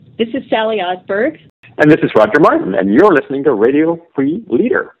This is Sally Osberg. And this is Roger Martin, and you're listening to Radio Free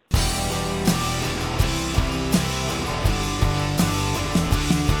Leader.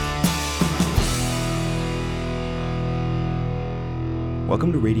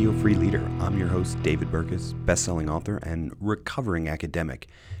 Welcome to Radio Free Leader. I'm your host, David Burkus, best-selling author and recovering academic,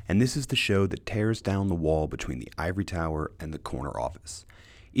 and this is the show that tears down the wall between the ivory tower and the corner office.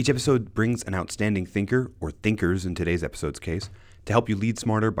 Each episode brings an outstanding thinker, or thinkers in today's episode's case, to help you lead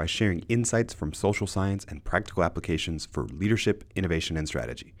smarter by sharing insights from social science and practical applications for leadership, innovation, and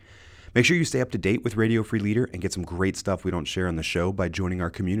strategy. Make sure you stay up to date with Radio Free Leader and get some great stuff we don't share on the show by joining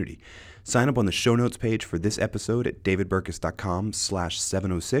our community. Sign up on the show notes page for this episode at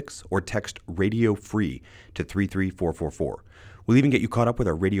davidburkus.com/706 or text Radio Free to 33444. We'll even get you caught up with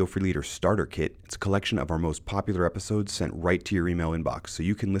our Radio Free Leader Starter Kit. It's a collection of our most popular episodes sent right to your email inbox, so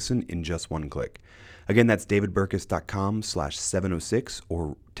you can listen in just one click. Again, that's davidburkus.com/706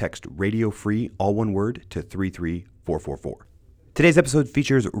 or text Radio Free, all one word, to 33444. Today's episode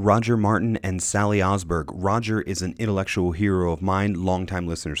features Roger Martin and Sally Osberg. Roger is an intellectual hero of mine. Longtime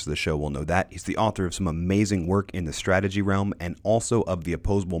listeners to the show will know that. He's the author of some amazing work in the strategy realm and also of The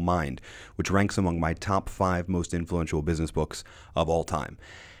Opposable Mind, which ranks among my top 5 most influential business books of all time.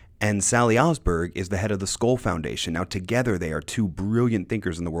 And Sally Osberg is the head of the Skoll Foundation. Now, together, they are two brilliant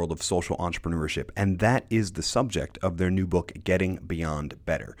thinkers in the world of social entrepreneurship, and that is the subject of their new book, Getting Beyond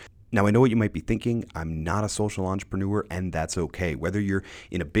Better. Now, I know what you might be thinking. I'm not a social entrepreneur, and that's okay. Whether you're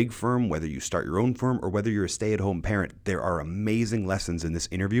in a big firm, whether you start your own firm, or whether you're a stay-at-home parent, there are amazing lessons in this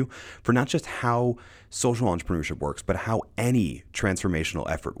interview for not just how social entrepreneurship works, but how any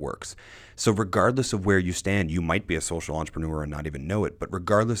transformational effort works. So regardless of where you stand, you might be a social entrepreneur and not even know it, but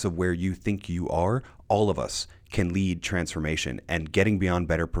regardless of where you think you are, all of us can lead transformation, and Getting Beyond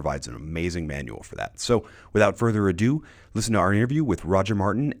Better provides an amazing manual for that. So without further ado, listen to our interview with Roger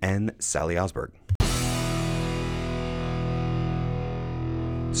Martin and Sally Osberg.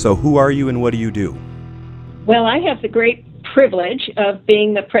 So who are you and what do you do? Well, I have the great privilege of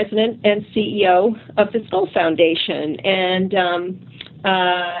being the president and CEO of the Skoll Foundation. And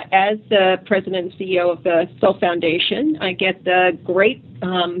as the president and CEO of the Skoll Foundation, I get the great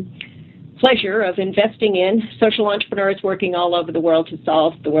pleasure of investing in social entrepreneurs working all over the world to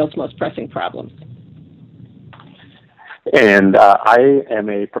solve the world's most pressing problems. And I am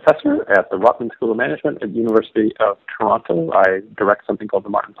a professor at the Rotman School of Management at the University of Toronto. I direct something called the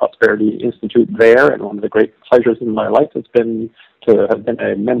Martin Prosperity Institute there, and one of the great pleasures in my life has been to have been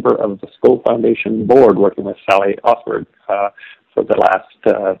a member of the Skoll Foundation board, working with Sally Osberg for the last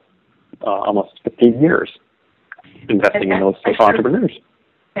almost 15 years, investing in those social entrepreneurs.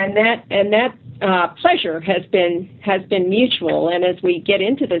 And that pleasure has been mutual. And as we get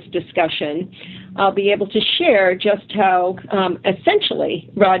into this discussion, I'll be able to share just how essentially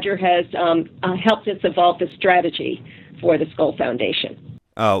Roger has helped us evolve the strategy for the Skoll Foundation.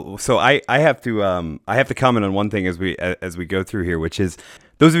 Oh, so I have to comment on one thing as we go through here, which is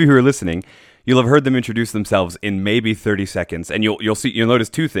those of you who are listening, you'll have heard them introduce themselves in maybe 30 seconds, and you'll notice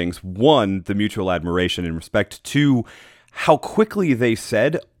two things: one, the mutual admiration and respect; two, how quickly they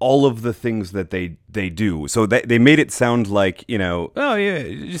said all of the things that they do. So they made it sound like, oh yeah,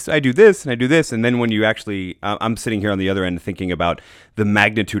 just I do this and I do this. And then when you actually, I'm sitting here on the other end thinking about the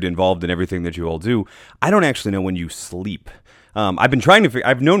magnitude involved in everything that you all do. I don't actually know when you sleep.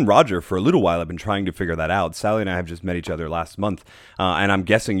 I've known Roger for a little while. I've been trying to figure that out. Sally and I have just met each other last month, and I'm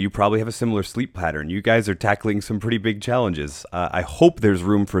guessing you probably have a similar sleep pattern. You guys are tackling some pretty big challenges. I hope there's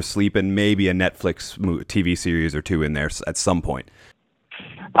room for sleep and maybe a Netflix TV series or two in there at some point.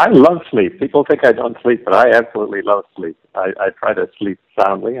 I love sleep. People think I don't sleep, but I absolutely love sleep. I try to sleep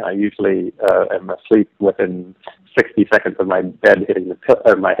soundly. I usually am asleep within 60 seconds of my head hitting the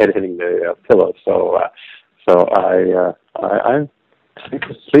pillow. So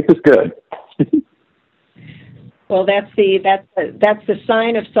sleep is good. Well, that's the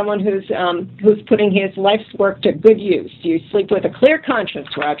sign of someone who's putting his life's work to good use. You sleep with a clear conscience,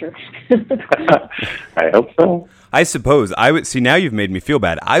 Roger. I hope so. I suppose I would see. Now you've made me feel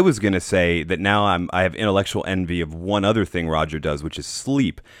bad. I was going to say that now I have intellectual envy of one other thing Roger does, which is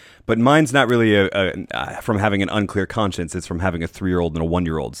sleep. But mine's not really from having an unclear conscience. It's from having a 3-year-old and a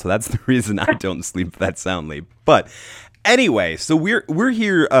 1-year-old. So that's the reason I don't sleep that soundly. But anyway, so we're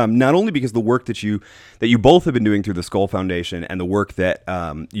here not only because the work that you both have been doing through the Skoll Foundation and the work that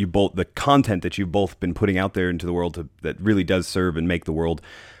the content that you've both been putting out there into the world that really does serve and make the world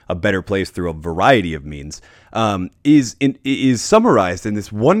a better place through a variety of means, is summarized in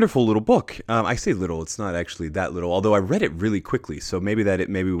this wonderful little book. I say little; it's not actually that little, although I read it really quickly, so maybe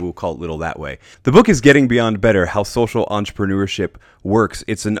we'll call it little that way. The book is Getting Beyond Better: How Social Entrepreneurship Works.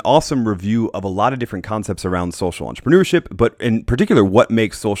 It's an awesome review of a lot of different concepts around social entrepreneurship, but in particular, what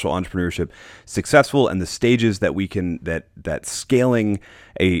makes social entrepreneurship successful and the stages that we can that scaling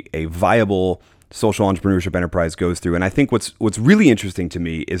a viable social entrepreneurship enterprise goes through. And I think what's really interesting to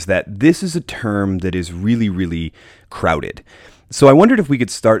me is that this is a term that is really, really crowded. So I wondered if we could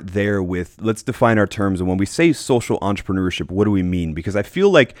start there with, let's define our terms. And when we say social entrepreneurship, what do we mean? Because I feel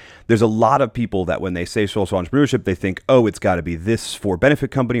like there's a lot of people that when they say social entrepreneurship, they think, oh, it's got to be this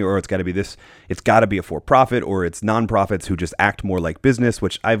for-benefit company, or it's got to be this, it's got to be a for-profit, or it's nonprofits who just act more like business,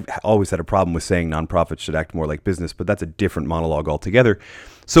 which I've always had a problem with saying nonprofits should act more like business, but that's a different monologue altogether.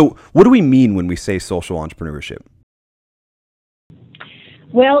 So what do we mean when we say social entrepreneurship?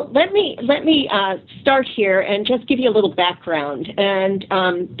 Well, let me start here and just give you a little background. And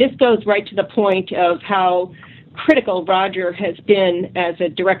this goes right to the point of how critical Roger has been as a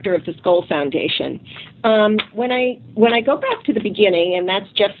director of the Skoll Foundation. When I go back to the beginning, and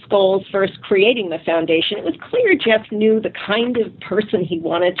that's Jeff Skoll's first creating the foundation, it was clear Jeff knew the kind of person he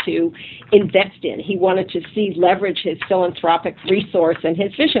wanted to invest in. He wanted to see leverage his philanthropic resource and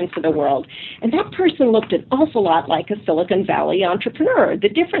his vision for the world. And that person looked an awful lot like a Silicon Valley entrepreneur. The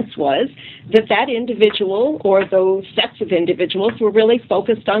difference was that individual, or those sets of individuals, were really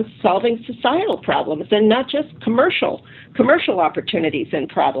focused on solving societal problems and not just commercial opportunities and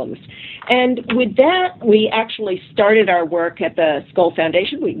problems. And with that, we actually started our work at the Skoll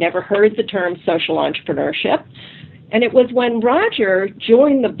Foundation. We'd never heard the term social entrepreneurship. And it was when Roger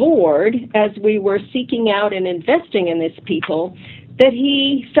joined the board, as we were seeking out and investing in these people, that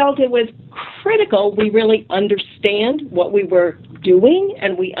he felt it was critical we really understand what we were doing,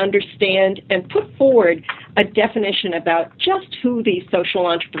 and we understand and put forward a definition about just who these social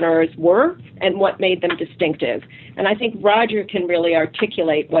entrepreneurs were and what made them distinctive. And I think Roger can really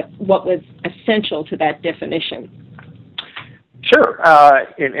articulate what was essential to that definition. Sure,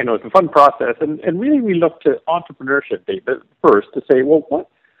 and it was a fun process, and really we looked to entrepreneurship, David, first to say, well,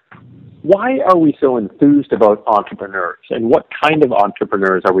 why are we so enthused about entrepreneurs, and what kind of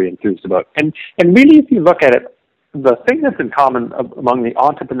entrepreneurs are we enthused about? And really, if you look at it, the thing that's in common among the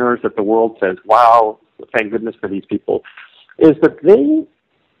entrepreneurs that the world says, wow, thank goodness for these people, is that they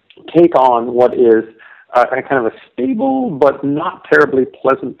take on what is a kind of a stable but not terribly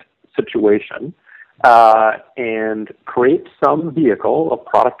pleasant situation and create some vehicle, a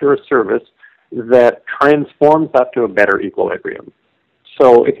product or a service, that transforms that to a better equilibrium.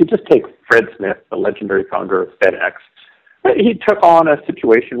 So if you just take Fred Smith, the legendary founder of FedEx, he took on a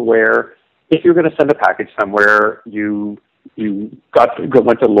situation where if you're going to send a package somewhere, you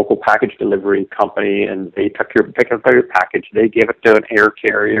went to a local package delivery company and they picked up your package. They gave it to an air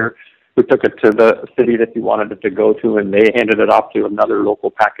carrier who took it to the city that you wanted it to go to, and they handed it off to another local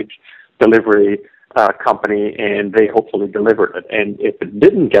package delivery company, and they hopefully delivered it. And if it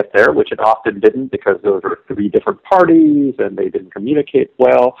didn't get there, which it often didn't because those were three different parties and they didn't communicate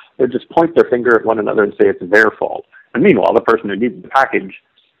well, they'd just point their finger at one another and say it's their fault. And meanwhile, the person who needs the package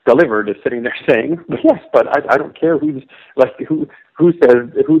delivered is sitting there saying, yes, but I don't care who says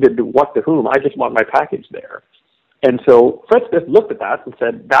who did what to whom. I just want my package there. And so Fred Smith looked at that and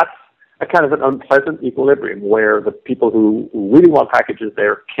said, that's a kind of an unpleasant equilibrium where the people who really want packages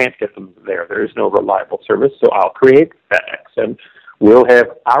there can't get them there. There is no reliable service, so I'll create FedEx, and we'll have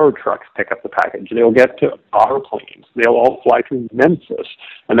our trucks pick up the package. They'll get to our planes. They'll all fly to Memphis,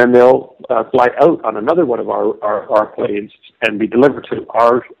 and then they'll fly out on another one of our planes and be delivered to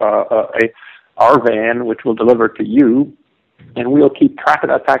our van, which will deliver to you, and we'll keep track of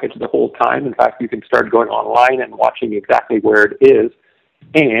that package the whole time. In fact, you can start going online and watching exactly where it is,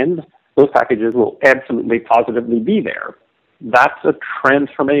 and those packages will absolutely positively be there. That's a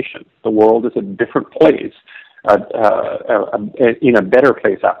transformation. The world is a different place, in a better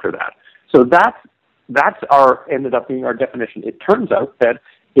place after that. So that's ended up being our definition. It turns out that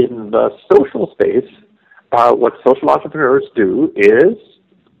in the social space, what social entrepreneurs do is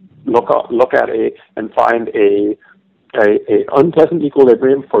look at and find a unpleasant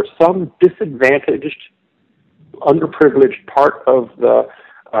equilibrium for some disadvantaged, underprivileged part of the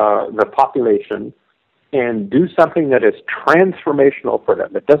population, and do something that is transformational for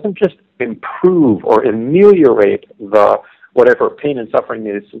them. It doesn't just improve or ameliorate the whatever pain and suffering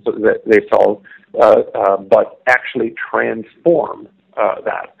is that they solve, but actually transform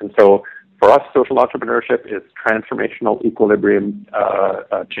that. And so for us, social entrepreneurship is transformational equilibrium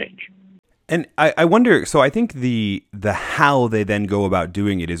change. And I wonder, so I think the how they then go about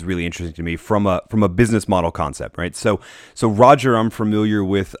doing it is really interesting to me from a business model concept, right? So Roger, I'm familiar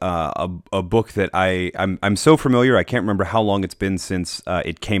with a book that I'm so familiar, I can't remember how long it's been since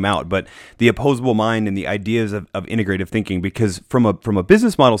it came out, but The Opposable Mind and the ideas of integrative thinking, because from a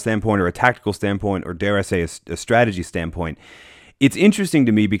business model standpoint or a tactical standpoint, or dare I say a strategy standpoint, it's interesting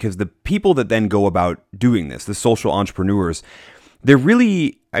to me because the people that then go about doing this, the social entrepreneurs, they're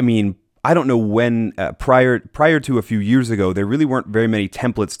really, I mean, I don't know when, prior to a few years ago, there really weren't very many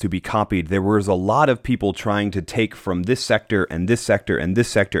templates to be copied. There was a lot of people trying to take from this sector and this sector and this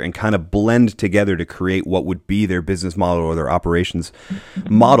sector and kind of blend together to create what would be their business model or their operations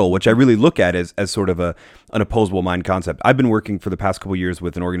model, which I really look at as sort of an opposable mind concept. I've been working for the past couple of years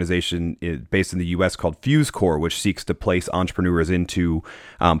with an organization based in the U.S. called Fuse Corps, which seeks to place entrepreneurs into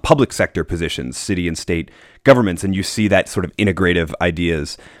public sector positions, city and state governments, and you see that sort of integrative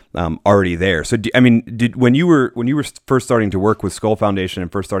ideas already there. So, when you were first starting to work with Skull Foundation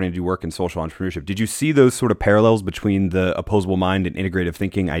and first starting to do work in social entrepreneurship, did you see those sort of parallels between the opposable mind and integrative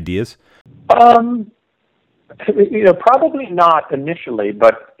thinking ideas? Probably not initially,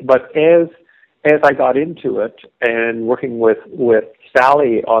 but as I got into it and working with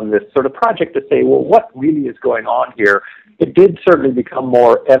Sally on this sort of project to say, well, what really is going on here? It did certainly become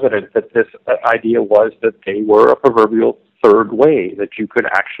more evident that this idea was that they were a proverbial third way, that you could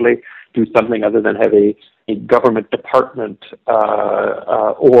actually do something other than have a government department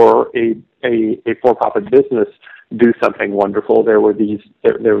or a for-profit business do something wonderful. There were these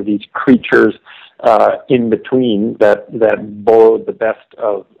creatures in between that borrowed the best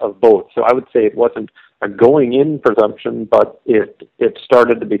of both. So I would say it wasn't a going-in presumption, but it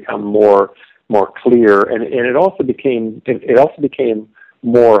started to become more clear, and it also became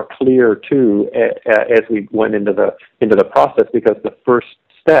more clear too as we went into the process, because the first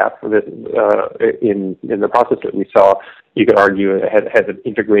step in the process that we saw, you could argue, had an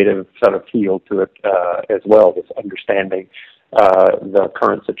integrative sort of feel to it as well. This understanding the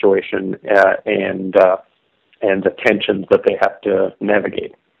current situation and the tensions that they have to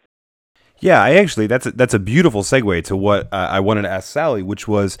navigate. Yeah, that's a beautiful segue to what I wanted to ask Sally, which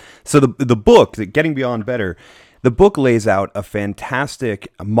was, so the book, Getting Beyond Better, the book lays out a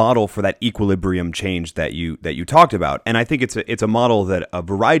fantastic model for that equilibrium change that you talked about, and I think it's a model that a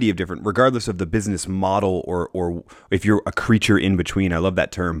variety of different, regardless of the business model or if you're a creature in between, I love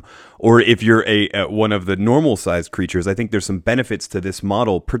that term, or if you're a one of the normal sized creatures, I think there's some benefits to this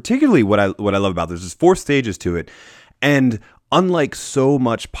model. Particularly what I love about this, there's 4 stages to it, and unlike so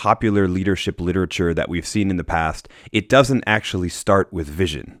much popular leadership literature that we've seen in the past, it doesn't actually start with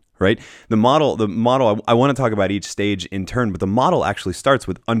vision. Right? The model, I want to talk about each stage in turn, but the model actually starts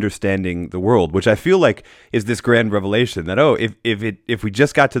with understanding the world, which I feel like is this grand revelation that, if we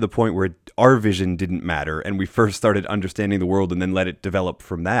just got to the point where our vision didn't matter and we first started understanding the world and then let it develop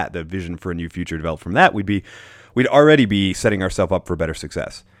from that, the vision for a new future developed from that, we'd already be setting ourselves up for better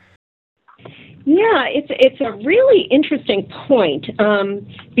success. Yeah, it's a really interesting point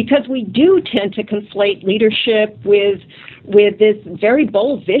because we do tend to conflate leadership with this very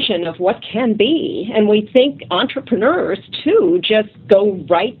bold vision of what can be, and we think entrepreneurs too just go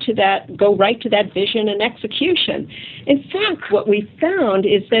right to that vision and execution. In fact, what we found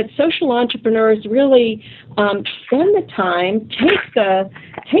is that social entrepreneurs really spend the time, take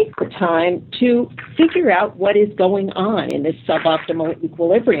the time to figure out what is going on in this suboptimal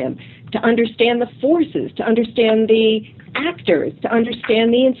equilibrium, to understand the forces, to understand the actors, to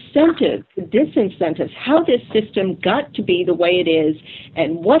understand the incentives, the disincentives, how this system got to be the way it is,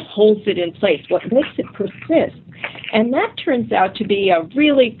 and what holds it in place, what makes it persist. And that turns out to be a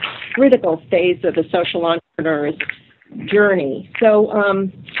really critical phase of the social entrepreneur's journey. So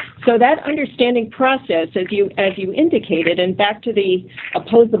that understanding process, as you indicated, and back to the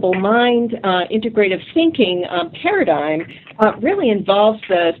opposable mind, integrative thinking paradigm, really involves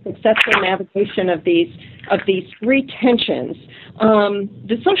the successful navigation of these 3 tensions.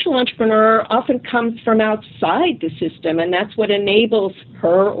 The social entrepreneur often comes from outside the system, and that's what enables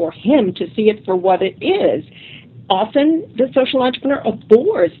her or him to see it for what it is. Often the social entrepreneur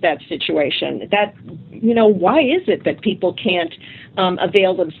abhors that situation. That, why is it that people can't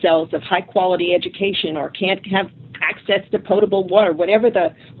avail themselves of high quality education or can't have access to potable water, whatever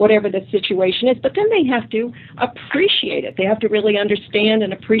the situation is? But then they have to appreciate it. They have to really understand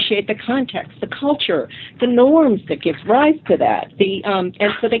and appreciate the context, the culture, the norms that give rise to that.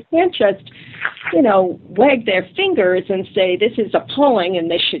 And so they can't just, wag their fingers and say this is appalling and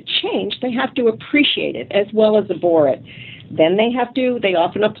this should change. They have to appreciate it as well as abhor it. Then they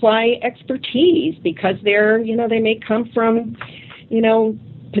often apply expertise because they may come from,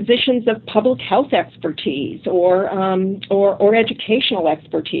 positions of public health expertise or educational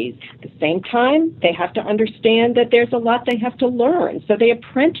expertise. At the same time, they have to understand that there's a lot they have to learn, so they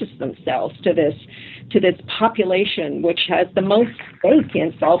apprentice themselves to this population which has the most stake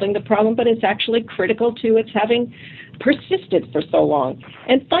in solving the problem, but it's actually critical to its having persisted for so long.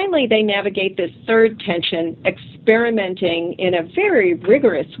 And finally, they navigate this third tension, experimenting in a very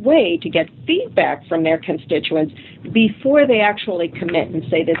rigorous way to get feedback from their constituents before they actually commit and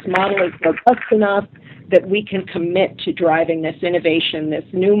say this model is robust enough that we can commit to driving this innovation, this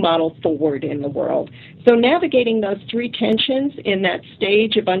new model forward in the world. So navigating those three tensions in that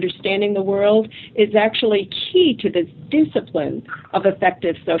stage of understanding the world is actually key to this discipline of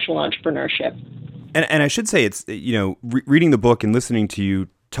effective social entrepreneurship. And I should say it's, reading the book and listening to you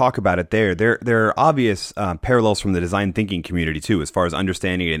talk about it there are obvious parallels from the design thinking community too, as far as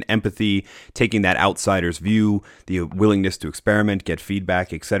understanding and empathy, taking that outsider's view, the willingness to experiment, get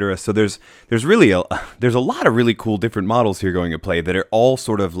feedback, etc. So there's really there's a lot of really cool different models here going at play that are all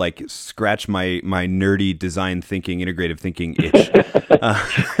sort of like scratch my nerdy design thinking, integrative thinking itch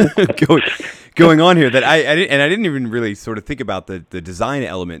going on here that I didn't even really sort of think about the design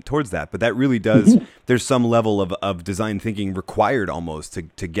element towards that, but that really does. There's some level of design thinking required almost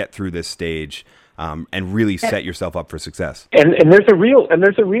to get through this stage and really set yourself up for success. And there's a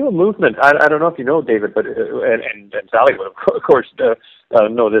real movement. I don't know if you know, David, but and Sally would of course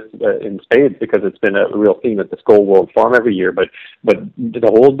know this in spades because it's been a real theme at the Skoll World Forum every year. But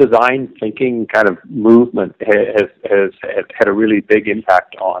the whole design thinking kind of movement has had a really big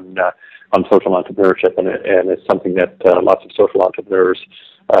impact on social entrepreneurship, and it's something that lots of social entrepreneurs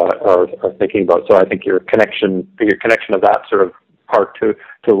are thinking about. So I think your connection of that sort of part to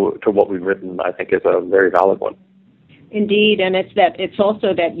what we've written, I think, is a very valid one. Indeed, and it's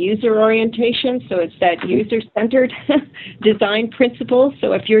also that user orientation, so it's that user-centered design principle.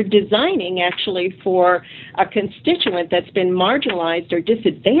 So if you're designing actually for a constituent that's been marginalized or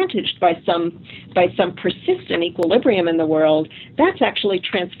disadvantaged by some persistent equilibrium in the world, that's actually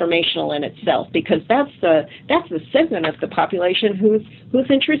transformational in itself, because that's the segment of the population whose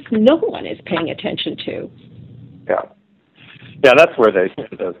interests no one is paying attention to. Yeah, that's where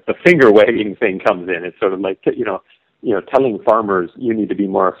the finger wagging thing comes in. It's sort of like telling farmers you need to be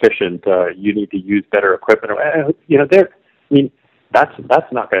more efficient, you need to use better equipment.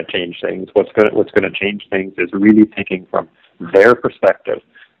 That's not going to change things. What's going to change things is really thinking from their perspective.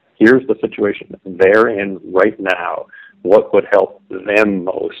 Here's the situation they're in right now. What would help them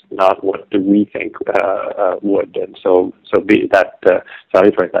most, not what do we think would. And so be that.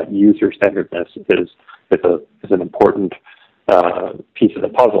 Sally's right. That user-centeredness is an important piece of the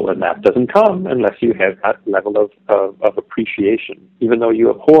puzzle, and that doesn't come unless you have that level of appreciation. Even though you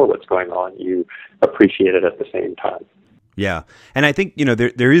abhor what's going on, you appreciate it at the same time. Yeah, and I think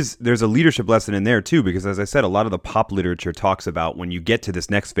there's a leadership lesson in there too, because as I said, a lot of the pop literature talks about when you get to this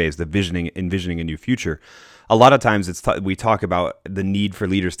next phase, the envisioning a new future. A lot of times we talk about the need for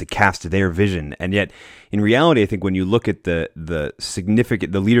leaders to cast their vision, and yet in reality, I think when you look at the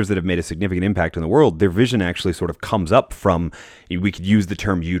leaders that have made a significant impact in the world, their vision actually sort of comes up from. We could use the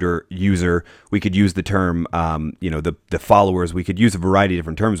term user. We could use the term the followers. We could use a variety of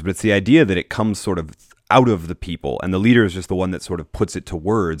different terms, but it's the idea that it comes sort of out of the people, and the leader is just the one that sort of puts it to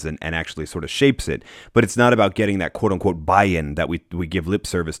words and actually sort of shapes it. But it's not about getting that quote unquote buy-in that we give lip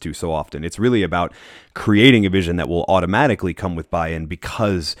service to so often. It's really about creating a vision that will automatically come with buy-in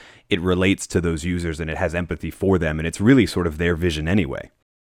because it relates to those users and it has empathy for them, and it's really sort of their vision anyway.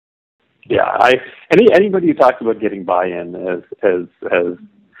 Yeah, anybody who talks about getting buy-in has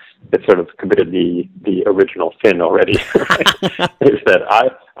it's sort of committed the original sin already. Right? Is that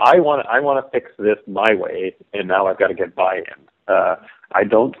I want to fix this my way, and now I've got to get buy-in. I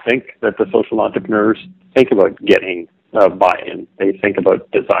don't think that the social entrepreneurs think about getting buy-in. They think about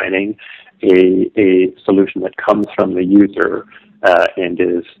designing a solution that comes from the user and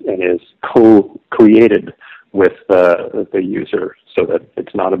is co-created with the user, so that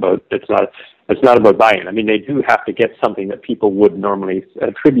it's not about buy-in. I mean, they do have to get something that people would normally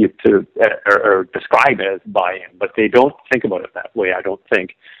attribute to or describe as buy-in, but they don't think about it that way, I don't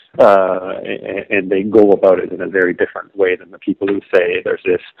think, and they go about it in a very different way than the people who say there's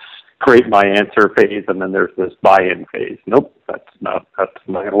this create my answer phase and then there's this buy-in phase. Nope, that's not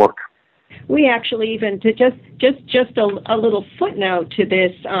going to work. We actually even to just a little footnote to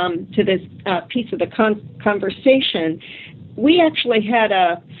this piece of the conversation. We actually had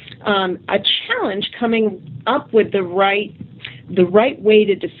a challenge coming up with the right way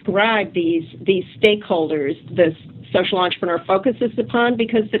to describe these stakeholders the social entrepreneur focuses upon,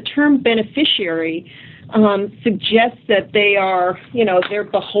 because the term beneficiary suggests that they are, they're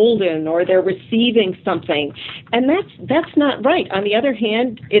beholden or they're receiving something. And that's not right. On the other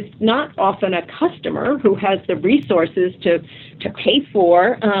hand, it's not often a customer who has the resources to pay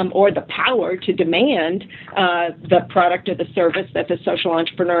for or the power to demand the product or the service that the social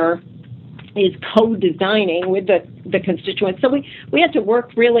entrepreneur is co-designing with the constituents. So we had to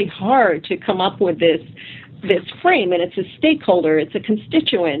work really hard to come up with this frame, and it's a stakeholder, it's a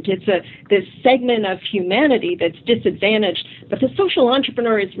constituent, it's this segment of humanity that's disadvantaged. But the social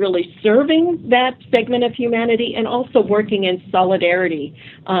entrepreneur is really serving that segment of humanity and also working in solidarity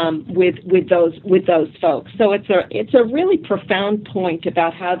with those folks. So it's a really profound point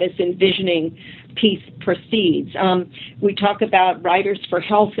about how this envisioning piece proceeds. We talk about Riders for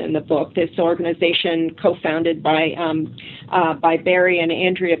Health in the book, this organization co-founded by Barry and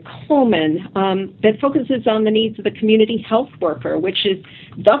Andrea Coleman that focuses on the needs of the community health worker, which is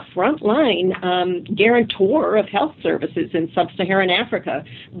the frontline guarantor of health services in sub-Saharan Africa.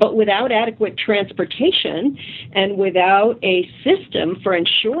 But without adequate transportation and without a system for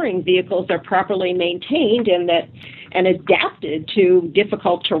ensuring vehicles are properly maintained and adapted to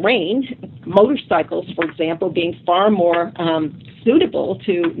difficult terrain, motorcycles, for example, being far more suitable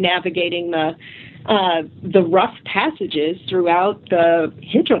to navigating the rough passages throughout the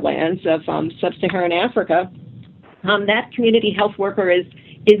hinterlands of sub-Saharan Africa, that community health worker is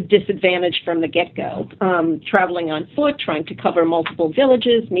disadvantaged from the get-go, traveling on foot, trying to cover multiple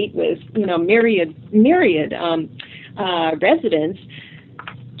villages, meet with myriad residents.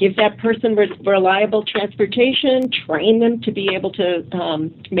 Give that person reliable transportation, train them to be able to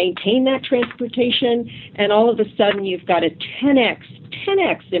maintain that transportation, and all of a sudden you've got a 10x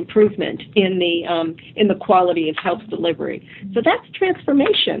improvement in the quality of health delivery. So that's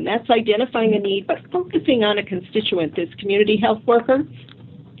transformation. That's identifying a need, but focusing on a constituent, this community health worker,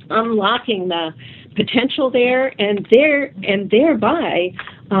 unlocking the potential there, and thereby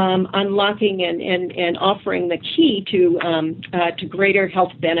unlocking and offering the key to greater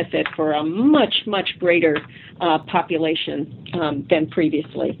health benefit for a much greater population than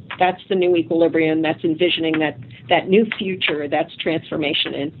previously. That's the new equilibrium. That's envisioning that new future. That's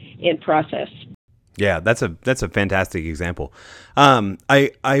transformation in process. Yeah, that's a fantastic example.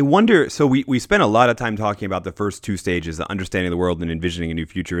 I wonder, so we spent a lot of time talking about the first two stages, the understanding the world and envisioning a new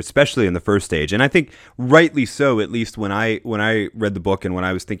future, especially in the first stage. And I think rightly so, at least when I read the book and when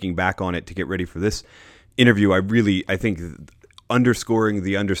I was thinking back on it to get ready for this interview, I think underscoring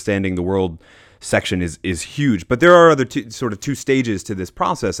the understanding the world section is huge. But there are other two stages to this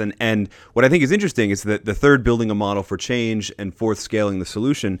process. And what I think is interesting is that the third, building a model for change, and fourth, scaling the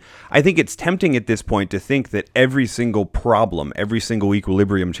solution. I think it's tempting at this point to think that every single problem, every single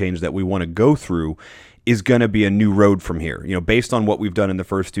equilibrium change that we want to go through is going to be a new road from here. Based on what we've done in the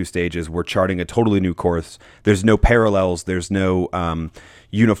first two stages, we're charting a totally new course. There's no parallels. There's no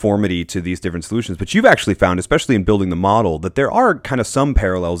uniformity to these different solutions. But you've actually found, especially in building the model, that there are kind of some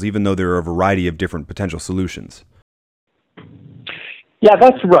parallels, even though there are a variety of different potential solutions. Yeah,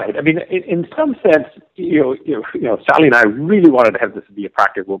 that's right. I mean, in some sense, Sally and I really wanted to have this be a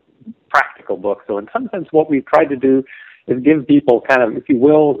practical book. So in some sense, what we've tried to do is give people kind of, if you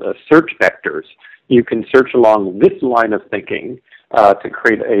will, search vectors. You can search along this line of thinking to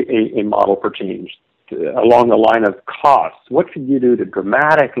create a model for change. Along the line of costs, what should you do to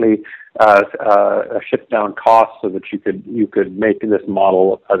dramatically shift down costs so that you could make this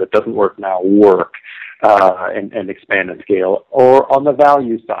model that doesn't work now work and expand and scale? Or on the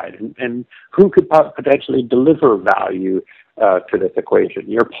value side, and who could potentially deliver value to this equation?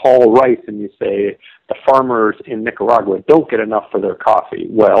 You're Paul Rice and you say the farmers in Nicaragua don't get enough for their coffee.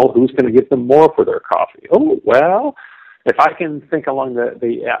 Well, who's going to give them more for their coffee? Oh, well, if I can think along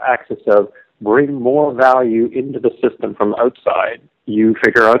the axis of bring more value into the system from outside, you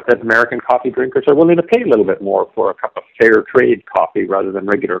figure out that American coffee drinkers are willing to pay a little bit more for a cup of fair trade coffee rather than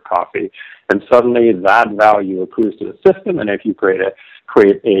regular coffee. And suddenly that value accrues to the system. And if you create a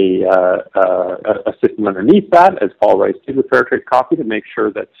system underneath that, as Paul Rice did with fair trade coffee, to make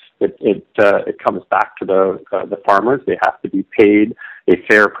sure that it comes back to the farmers. They have to be paid a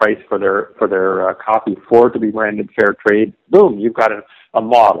fair price for their coffee for it to be branded fair trade. Boom, you've got a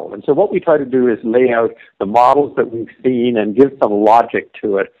model. And so what we try to do is lay out the models that we've seen and give some logic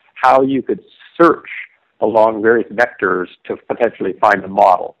to it, how you could search along various vectors to potentially find a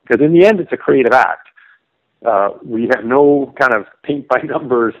model. Because in the end, it's a creative act. We have no kind of paint by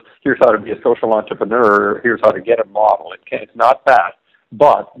numbers, here's how to be a social entrepreneur, here's how to get a model. It's not that.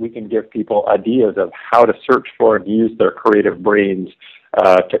 But we can give people ideas of how to search for and use their creative brains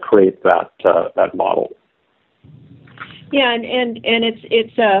to create that model. Yeah, and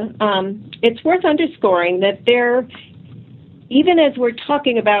it's worth underscoring that there, even as we're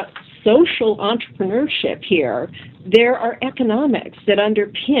talking about social entrepreneurship here, there are economics that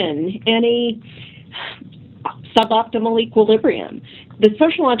underpin any suboptimal equilibrium. The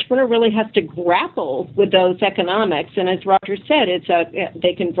social entrepreneur really has to grapple with those economics, and as Roger said,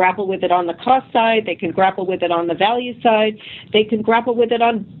 they can grapple with it on the cost side, they can grapple with it on the value side, they can grapple with it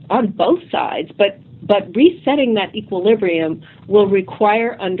on both sides, but resetting that equilibrium will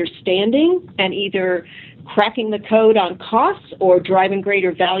require understanding and either cracking the code on costs or driving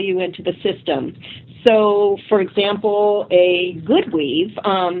greater value into the system. So, for example, a Goodweave,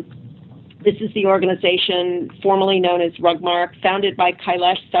 this is the organization formerly known as Rugmark, founded by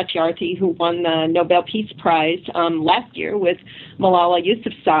Kailash Satyarthi, who won the Nobel Peace Prize last year with Malala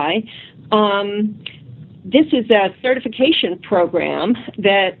Yousafzai. This is a certification program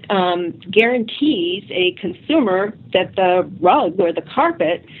that guarantees a consumer that the rug or the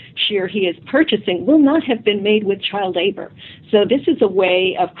carpet she or he is purchasing will not have been made with child labor. So this is a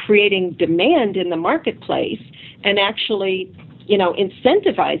way of creating demand in the marketplace and actually,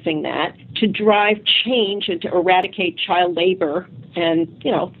 incentivizing that to drive change and to eradicate child labor and,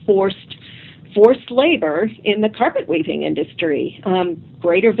 forced labor in the carpet weaving industry,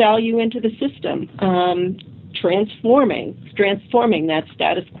 greater value into the system, transforming that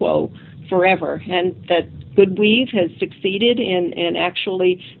status quo forever. And that Goodweave has succeeded in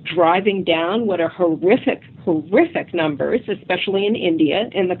actually driving down what are horrific numbers, especially in India,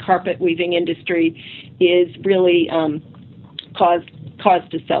 in the carpet weaving industry, is really cause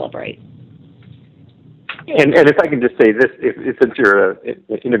to celebrate. And if I can just say this, since you're an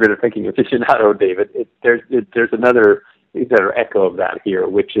integrative thinking aficionado, David, there's another echo of that here,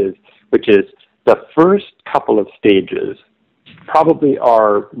 which is the first couple of stages probably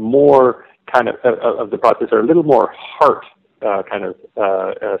are more kind of the process are a little more heart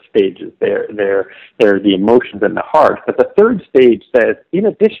stages. They're the emotions and the heart. But the third stage says, in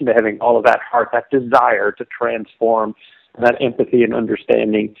addition to having all of that heart, that desire to transform, that empathy and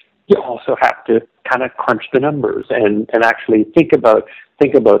understanding, you also have to kind of crunch the numbers and actually think about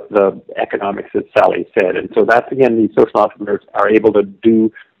the economics that Sally said. And so that's, again, these social entrepreneurs are able to do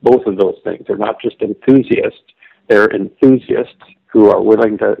both of those things. They're not just enthusiasts. They're enthusiasts who are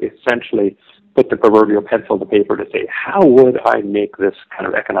willing to essentially put the proverbial pencil to paper to say, how would I make this kind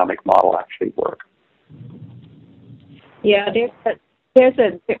of economic model actually work? Yeah, there's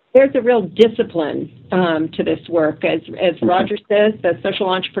a real discipline to this work. As Roger says, the social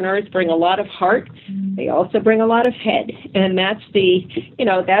entrepreneurs bring a lot of heart. They also bring a lot of head, and that's the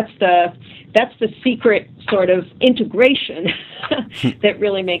secret sort of integration that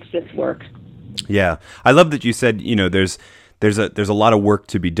really makes this work. Yeah, I love that you said there's a lot of work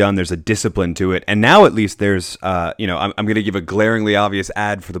to be done. There's a discipline to it. And now at least there's, I'm going to give a glaringly obvious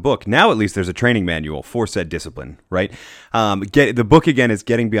ad for the book. Now at least there's a training manual for said discipline, right? The book, again, is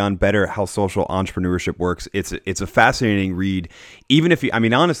Getting Beyond Better, How Social Entrepreneurship Works. It's a fascinating read. Even if you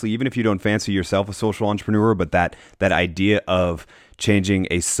don't fancy yourself a social entrepreneur, but that idea of changing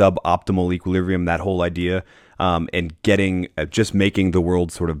a suboptimal equilibrium, that whole idea, and just making the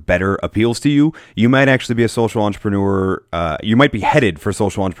world sort of better appeals to you, you might actually be a social entrepreneur. You might be headed for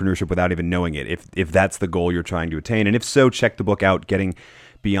social entrepreneurship without even knowing it, if that's the goal you're trying to attain. And if so, check the book out, Getting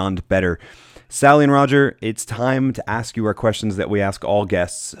Beyond Better. Sally and Roger, it's time to ask you our questions that we ask all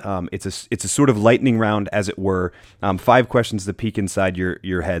guests. It's a sort of lightning round, as it were. 5 questions to peek inside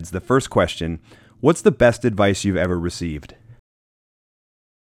your heads. The first question: what's the best advice you've ever received?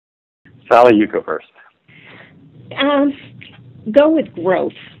 Sally, you go first. Go with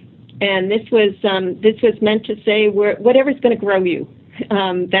growth, and this was meant to say whatever's going to grow you.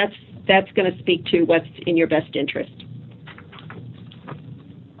 That's going to speak to what's in your best interest.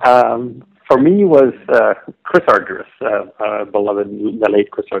 For me was Chris Argyris, beloved, the late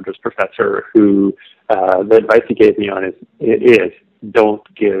Chris Argyris professor, who the advice he gave me on is don't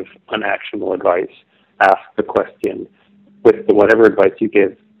give unactionable advice. Ask the question, with whatever advice you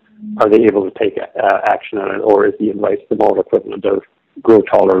give, are they able to take action on it, or is the advice the moral equivalent of grow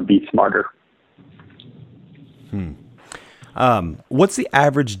taller, be smarter? What's the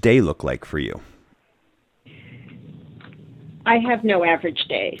average day look like for you? I have no average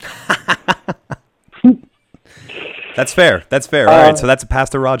day. That's fair. All right, so that's a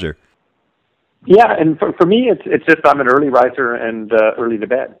pass to Roger. Yeah, and for me, it's just I'm an early riser and early to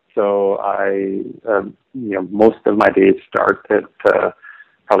bed. So I, most of my days start at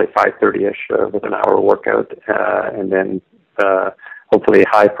probably 5:30ish with an hour workout, and then hopefully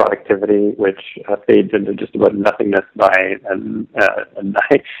high productivity, which fades into just about nothingness by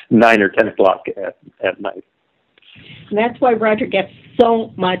 9 or 10 o'clock at night. And that's why Roger gets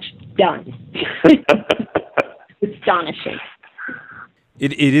so much done. Astonishing.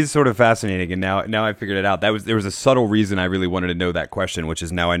 It is sort of fascinating, and now I figured it out. There was a subtle reason I really wanted to know that question, which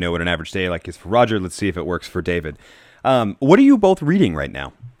is now I know what an average day like is for Roger. Let's see if it works for David. What are you both reading right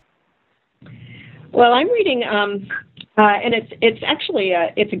now? Well, I'm reading, and it's actually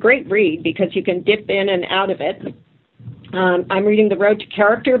it's a great read because you can dip in and out of it. I'm reading The Road to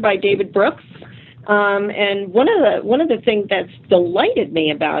Character by David Brooks, and one of the things that's delighted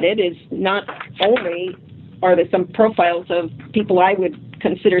me about it is not only are there some profiles of people I would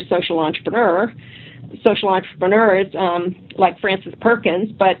consider social entrepreneurs like Frances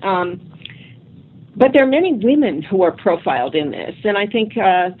Perkins, but there are many women who are profiled in this, and I think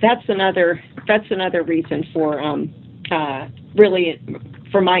that's another reason for really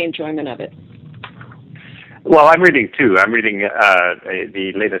for my enjoyment of it. Well, I'm reading too. I'm reading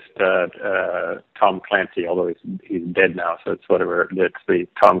the latest Tom Clancy, although he's dead now, so it's whatever. It's the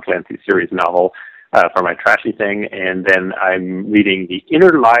Tom Clancy series novel for my trashy thing, and then I'm reading The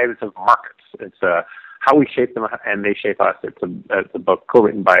Inner Lives of Markets. It's how we shape them and they shape us. It's a book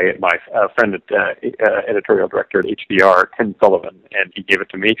co-written by my friend editorial director at HBR, Tim Sullivan, and he gave it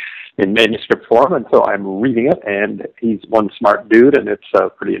to me in manuscript form, and so I'm reading it, and he's one smart dude, and it's a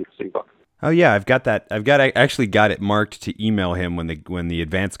pretty interesting book. Oh yeah, I actually got it marked to email him when the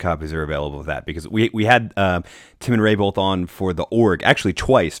advanced copies are available of that, because we had Tim and Ray both on for the Org, actually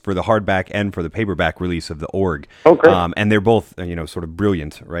twice, for the hardback and for the paperback release of the Org. Oh, great. And they're both sort of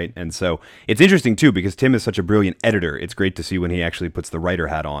brilliant, right? And so it's interesting too because Tim is such a brilliant editor. It's great to see when he actually puts the writer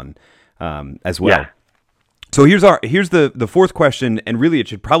hat on as well. Yeah. So here's the fourth question, and really it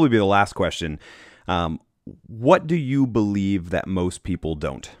should probably be the last question. What do you believe that most people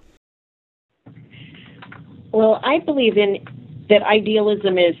don't? Well, I believe that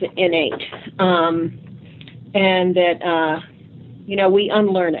idealism is innate, and that we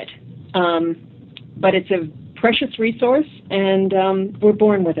unlearn it. But it's a precious resource, and we're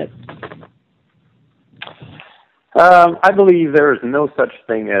born with it. I believe there is no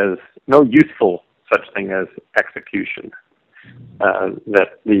useful such thing as execution.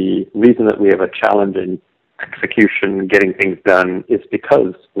 That the reason that we have a challenge in execution, getting things done, is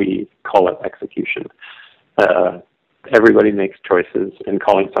because we call it execution. Everybody makes choices, and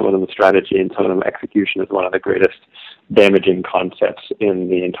calling some of them strategy and some of them execution is one of the greatest damaging concepts in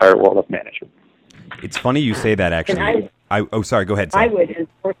the entire world of management. It's funny you say that, actually. Sorry, go ahead, Sam.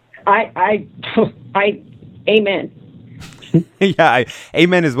 I amen. Yeah,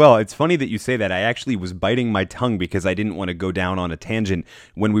 amen as well. It's funny that you say that. I actually was biting my tongue because I didn't want to go down on a tangent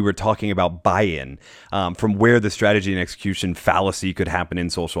when we were talking about buy-in, from where the strategy and execution fallacy could happen in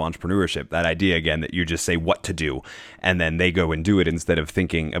social entrepreneurship. That idea, again, that you just say what to do, and then they go and do it instead of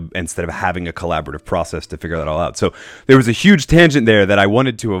having a collaborative process to figure that all out. So there was a huge tangent there that I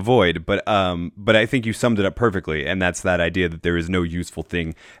wanted to avoid, but I think you summed it up perfectly, and that's that idea that there is no useful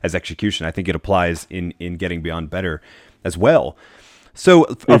thing as execution. I think it applies in getting beyond better as well. So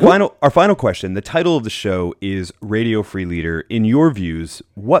our final question, the title of the show is Radio Free Leader. In your views,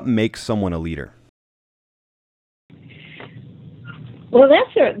 what makes someone a leader? Well,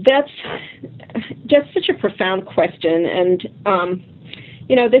 that's just such a profound question. And,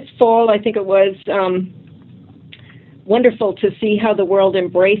 this fall, I think it was wonderful to see how the world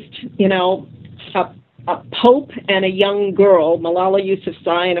embraced, a pope and a young girl, Malala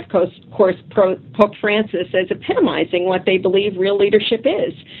Yousafzai, and of course Pope Francis, as epitomizing what they believe real leadership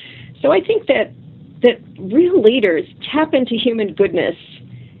is. So I think that real leaders tap into human goodness,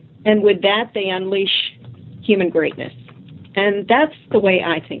 and with that they unleash human greatness. And that's the way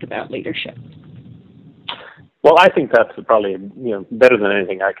I think about leadership. Well, I think that's probably better than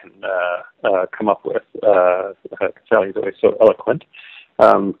anything I can come up with. Sally's always so eloquent.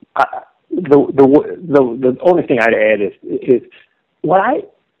 The only thing I'd add is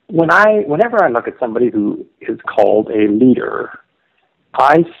whenever I look at somebody who is called a leader,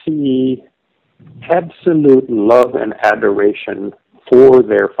 I see absolute love and adoration for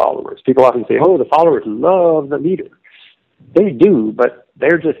their followers. People often say, "Oh, the followers love the leader." They do, but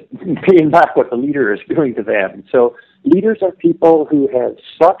they're just paying back what the leader is doing to them. So leaders are people who have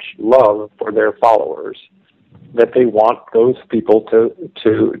such love for their followers that they want those people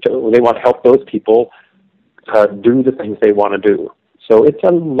they want to help those people do the things they want to do. So it's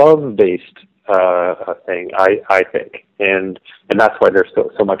a love-based thing, I think, and that's why there's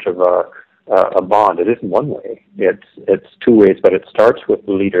so much of a bond. It isn't one way; it's two ways, but it starts with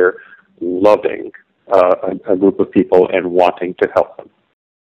the leader loving a group of people and wanting to help them.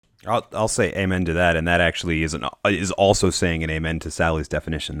 I'll say amen to that, and that actually is also saying an amen to Sally's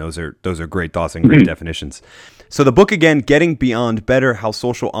definition. Those are great thoughts and great definitions. So the book again, Getting Beyond Better: How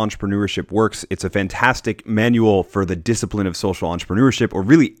Social Entrepreneurship Works. It's a fantastic manual for the discipline of social entrepreneurship, or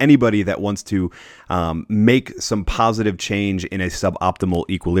really anybody that wants to make some positive change in a suboptimal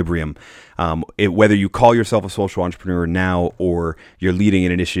equilibrium. Whether you call yourself a social entrepreneur now or you're leading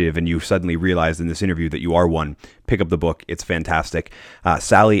an initiative and you suddenly realize in this interview that you are one, pick up the book. It's fantastic.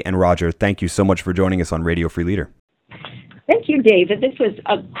 Sally and Roger, thank you so much for joining us on Radio Free Leader. Thank you, David. This was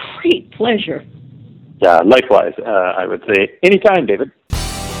a great pleasure. Likewise, I would say anytime, David.